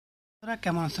বন্ধুরা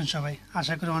কেমন আছেন সবাই?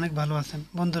 আশা করি অনেক ভালো আছেন।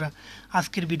 বন্ধুরা,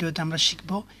 আজকের ভিডিওতে আমরা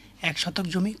শিখব 1 শতক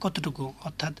জমি কতটুকু,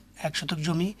 অর্থাৎ 1 শতক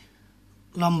জমি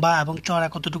লম্বা এবং চওড়া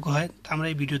কতটুকু হয় তা আমরা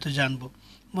এই ভিডিওতে জানব।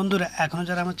 বন্ধুরা, এখনও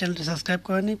যারা আমার চ্যানেলটি সাবস্ক্রাইব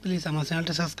করেনি প্লিজ আমার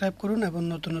চ্যানেলটি সাবস্ক্রাইব করুন এবং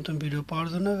নতুন নতুন ভিডিও পাওয়ার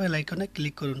জন্য বেল আইকনে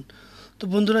ক্লিক করুন। তো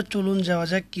বন্ধুরা, চলুন যাওয়া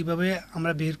যাক কীভাবে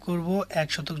আমরা বের করব 1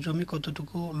 শতক জমি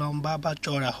কতটুকু লম্বা বা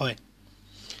চওড়া হয়।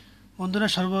 বন্ধুরা,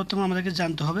 সর্বপ্রথম আমাদেরকে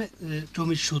জানতে হবে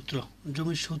জমির সূত্র।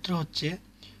 জমির সূত্র হচ্ছে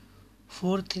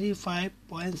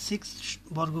 435.6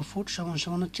 বর্গফুট সমান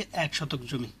সমান হচ্ছে 1 শতক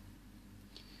জমি।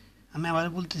 আমি আবার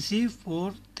বলতেছি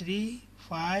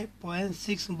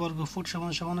 435.6 বর্গফুট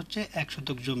সমান সমান হচ্ছে 1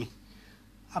 শতক জমি।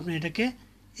 আপনি এটাকে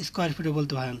স্কোয়ার ফিটও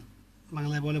বলতে পারেন।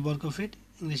 বাংলায় বলে বর্গ ফিট,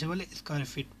 ইংলিশে বলে স্কোয়ার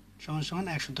ফিট। সমান সমান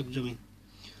 1 শতক জমি।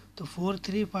 তো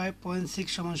 435.6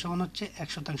 সমান সমান হচ্ছে 1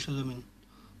 শতাংশ জমি।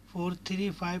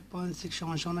 435.6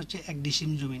 সমান সমান হচ্ছে 1 ডিসিম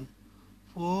জমি।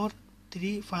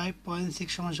 435.6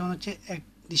 সমান সমান হচ্ছে 1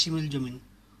 ডিসিমিল জমিন।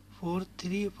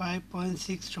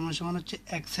 435.6 সমান সমান হচ্ছে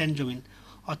 1 সেন্ট জমিন।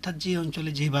 অর্থাৎ যে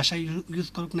অঞ্চলে যে ভাষা ইউজ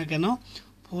করুক না কেন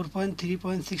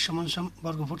 435.6 সমান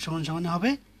বর্গফুট সমান সমান হবে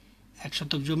 1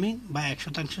 শতক জমিন বা 1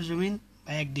 শতাংশ জমিন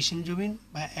বা 1 ডিসিম জমিন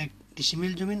বা 1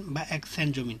 ডিসিমিল জমিন বা 1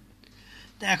 সেন্ট জমিন।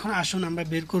 তো এখন আসুন আমরা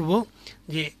বের করব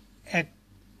যে 1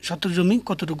 শতক জমি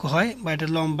কতটুকু হয় বা এটা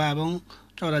লম্বা এবং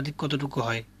চওড়া দিক কতটুকু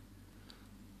হয়।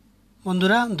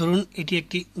 বন্ধুরা, ধরুন এটি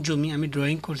একটি জমি, আমি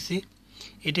ড্রয়িং করছি।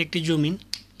 এটি একটি জমি।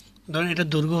 ধরুন এটা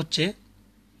দৈর্ঘ্য হচ্ছে,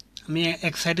 আমি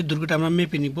এক সাইডের দৈর্ঘ্যটা আমরা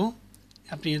মেপে নিব।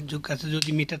 আপনি কাছে যদি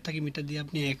মিটার থাকে মিটার দিয়ে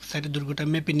আপনি এক সাইডের দৈর্ঘ্যটা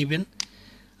মেপে নেবেন।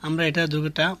 আমরা এটা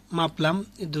দৈর্ঘ্যটা মাপলাম।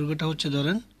 এই দৈর্ঘ্যটা হচ্ছে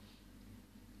ধরেন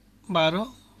 12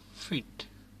 ফিট।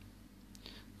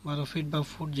 12 ফিট বা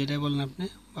ফুট যেটাই বলেন আপনি,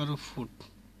 12 ফুট।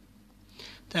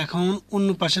 তো এখন অন্য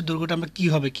পাশের দৈর্ঘ্যটা আমরা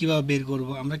কীভাবে বের করব?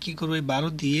 আমরা কি করব? এই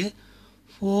 12 দিয়ে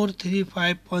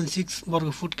 435.6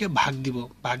 বর্গফুটকে ভাগ দিব।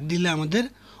 ভাগ দিলে আমাদের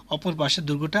অপর পাশের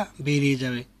দৈর্ঘ্যটা বেরিয়ে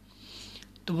যাবে।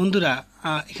 তো বন্ধুরা,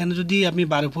 এখানে যদি আপনি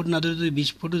 12 ফুট না ধরে যদি 20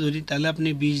 ফুটও ধরি তাহলে আপনি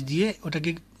 20 দিয়ে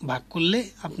ওটাকে ভাগ করলে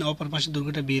আপনার অপর পাশের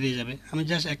দৈর্ঘ্যটা বেরিয়ে যাবে। আমি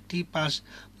জাস্ট একটি পাশ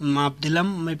মাপ দিলাম,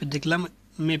 মেপে দেখলাম,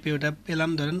 মেপে ওটা পেলাম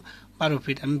ধরেন 12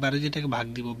 ফিট। আমি 12 দিয়ে এটাকে ভাগ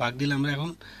দিব। ভাগ দিলে আমরা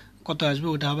এখন কত আসবে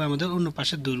ওটা হবে আমাদের অন্য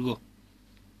পাশের দৈর্ঘ্য।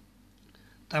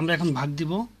 তো আমরা এখন ভাগ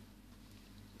দিব।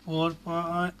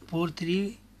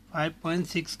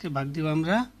 435.6কে ভাগ দিব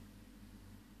আমরা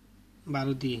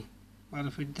 12 দিয়ে।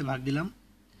 12 ফিট দিয়ে ভাগ দিলাম।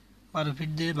 12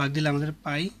 ফিট দিয়ে ভাগ দিলে আমাদের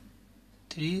পাই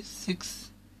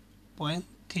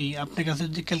 36.3। আপনার কাছে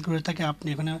যদি ক্যালকুলেটর থাকে আপনি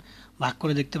এখানে ভাগ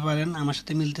করে দেখতে পারেন আমার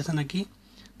সাথে মিলতেছে নাকি।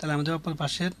 তাহলে আমাদের অপর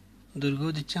পাশের দৈর্ঘ্য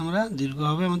দিচ্ছি আমরা, দীর্ঘ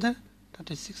হবে আমাদের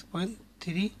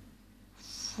 36.3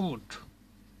 ফুট।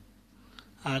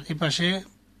 আর এই পাশে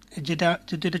যেটা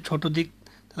যেহেতু এটা ছোটো দিক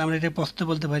তাহলে আমরা এটা প্রস্থ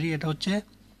বলতে পারি। এটা হচ্ছে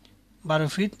 12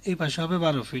 ফিট, এই পাশে হবে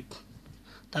 12 ফিট।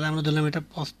 তাহলে আমরা ধরলাম এটা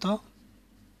প্রস্থ,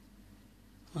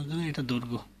 এটা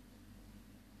দৈর্ঘ্য,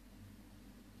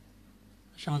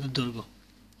 আমাদের দৈর্ঘ্য।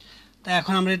 তা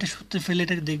এখন আমরা এটা সূত্রে ফেলে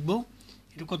এটাকে দেখব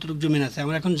এটা কতটুকু জমিন আছে।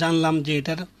 আমরা এখন জানলাম যে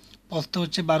এটার প্রস্থ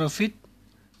হচ্ছে 12 ফিট,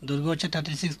 দৈর্ঘ্য হচ্ছে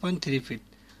 36.3 ফিট।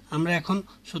 আমরা এখন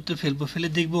সূত্রে ফেলে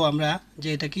দেখব আমরা যে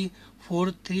এটা কি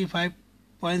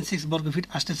 435.6 বর্গ ফিট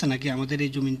আসতেছে নাকি আমাদের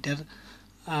এই জমিনটার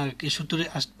সূত্রে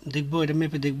দেখব, এটা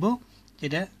মেপে দেখব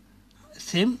এটা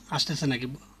সেম আসতেছে নাকি,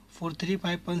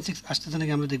 435.6 আসতেছে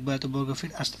নাকি আমরা দেখবো, এত বর্গ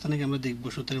ফিট আসতেছে নাকি আমরা দেখব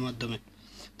সূত্রের মাধ্যমে।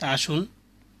 তা আসুন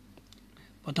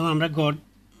প্রথমে আমরা গড়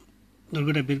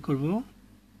দৈর্ঘ্যটা বের করব।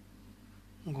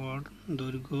 গড়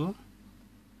দৈর্ঘ্য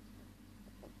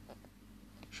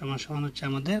সমান সমান হচ্ছে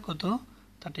আমাদের কত,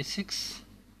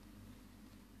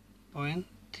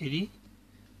 36.3।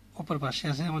 অপর পাশে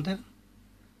আছে আমাদের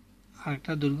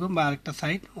আরেকটা দৈর্ঘ্য বা আরেকটা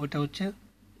সাইড, ওটা হচ্ছে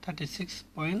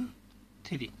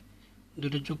 36.3।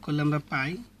 দুটো যোগ করলে আমরা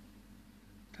পাই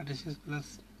 36 প্লাস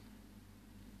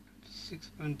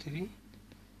 6.3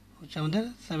 হচ্ছে আমাদের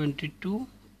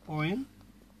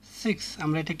 72.6।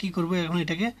 আমরা এটা কি করব? এখন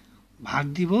এটাকে ভাগ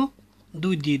দিব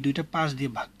 2 দিয়ে, 2টা 5 দিয়ে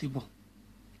ভাগ দিব।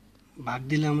 ভাগ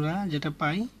দিলে আমরা যেটা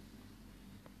পাই,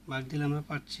 ভাগ দিলে আমরা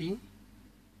পাচ্ছি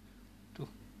 2,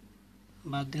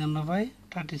 বাদ দিলে আমরা পাই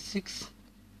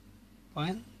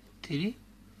 36.3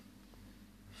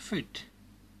 ফিট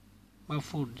বা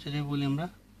ফুট যেটা বলি আমরা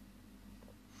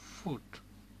ফুট।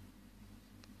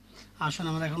 আসুন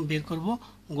আমরা এখন বের করব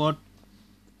গড়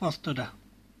প্রস্থটা।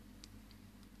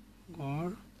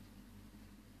 গড়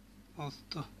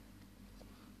প্রস্থ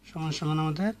সমান সমান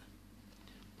আমাদের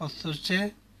প্রস্থ হচ্ছে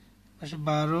পাশে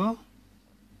 12,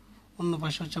 অন্য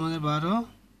পাশে হচ্ছে আমাদের 12,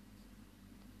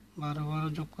 12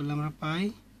 যোগ করলে আমরা পাই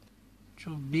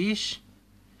 24।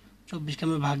 24কে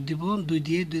আমরা ভাগ দিব 2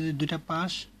 দিয়ে, 2টা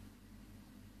 5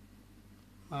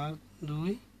 ভাগ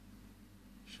 2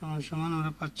 সমান সমান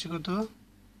আমরা পাচ্ছি কত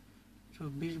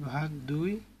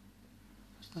 24/2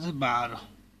 12।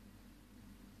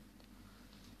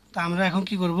 তা আমরা এখন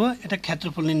কি করব, এটা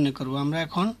ক্ষেত্রফল নির্ণয় করব। আমরা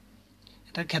এখন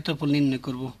এটা ক্ষেত্রফল নির্ণয়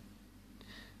করব।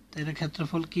 তো এটা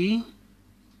ক্ষেত্রফল কি,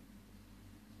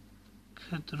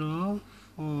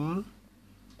 ক্ষেত্রফল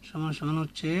সমান সমান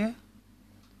হচ্ছে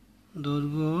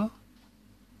দৈর্ঘ্য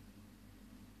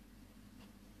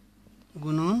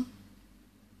গুণন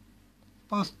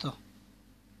প্রস্থ।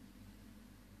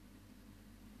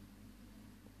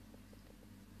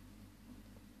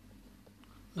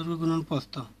 দৈর্ঘ্য গুণন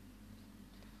প্রস্থ।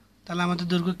 তাহলে আমাদের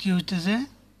দৈর্ঘ্য কি হইতেছে,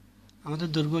 আমাদের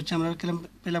দৈর্ঘ্য হচ্ছে আমরা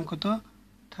পেলাম কত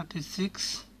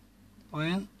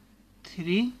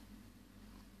 36.3,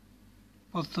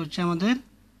 প্রস্থ হচ্ছে আমাদের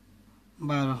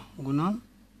 12 গুণন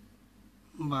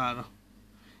 12।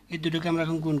 এই দুটোকে আমরা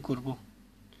এখন গুণ করব।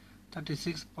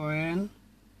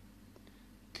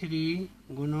 36.3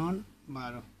 গুণন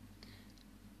 12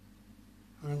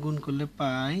 আমরা গুণ করলে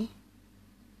পাই,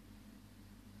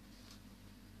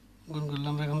 গুণ করলে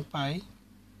আমরা এখন পাই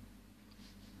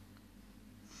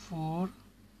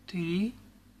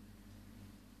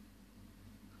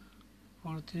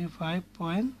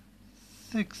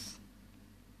 435.6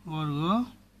 বর্গ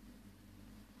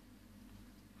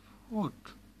ফুট।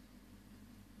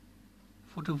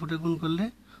 ফুটে ফুটে গুণ করলে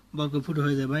বর্গ ফুট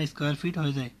হয়ে যায় বা স্কোয়ার ফিট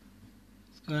হয়ে যায়,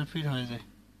 স্কোয়ার ফিট হয়ে যায়,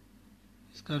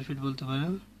 স্কোয়ার ফিট বলতে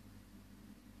পারেন,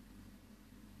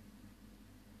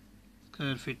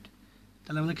 স্কোয়ার ফিট।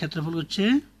 তাহলে আমাদের ক্ষেত্রফল হচ্ছে,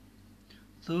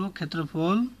 তো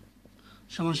ক্ষেত্রফল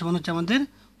সমান সমান হচ্ছে আমাদের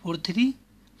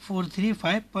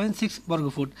 435.6 বর্গ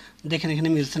ফুট। দেখেন এখানে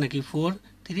মিলছে নাকি,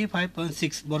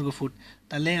 435.6 বর্গ ফুট।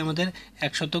 তাহলে আমাদের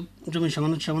 1 শতক জমি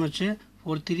সমান হচ্ছে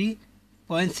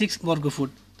 43.6 বর্গ ফুট।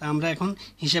 তা আমরা এখন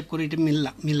হিসাব করে এটা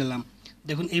মিলালাম।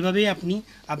 দেখুন এইভাবেই আপনি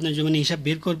আপনার জমির হিসাব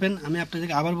বের করবেন। আমি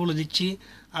আপনাদেরকে আবার বলে দিচ্ছি,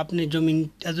 আপনি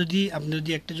জমিনটা যদি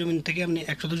একটা জমিন থেকে আপনি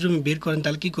 1 শতক জমি বের করেন,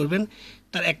 তাহলে কী করবেন,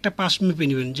 তার একটা পাশ মেপে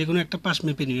নেবেন, যে কোনো একটা পাশ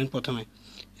মেপে নেবেন। প্রথমে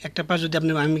একটা পাশ যদি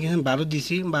আপনি, আমি এখানে 12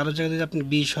 দিছি, 12 জায়গায় যদি আপনি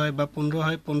 20 হয় বা 15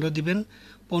 হয় 15 দিবেন।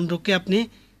 15কে আপনি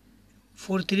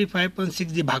 435.6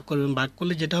 দিয়ে ভাগ করবেন। ভাগ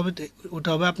করলে যেটা হবে ওটা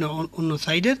হবে আপনার অন্য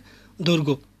সাইডের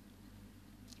দৈর্ঘ্য।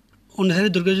 অন্য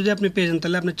সাইডের দৈর্ঘ্য যদি আপনি পেয়ে যান,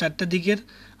 তাহলে আপনি 4টা দিকের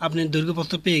আপনি দৈর্ঘ্য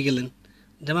প্রস্থ পেয়ে গেলেন।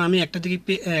 যেমন আমি একটা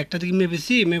দিকে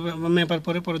মেপেছি, মেপার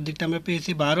পরের দিকটা আমরা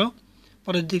পেয়েছি 12,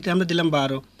 পরের দিকটা আমরা দিলাম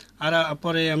 12, আর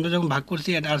পরে আমরা যখন ভাগ করছি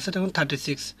আসছে তখন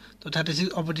 36, তো 36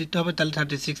 অপর দিকটা হবে তাহলে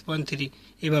 36.3,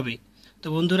 এভাবেই। তো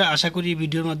বন্ধুরা, আশা করি এই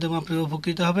ভিডিওর মাধ্যমে আপনারা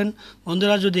উপকৃত হবেন।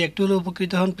 বন্ধুরা, যদি একটু হলেও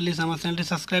উপকৃত হন, প্লিজ আমার চ্যানেলটি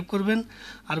সাবস্ক্রাইব করবেন।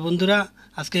 আর বন্ধুরা,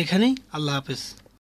 আজকে এখানেই, আল্লাহ হাফেজ।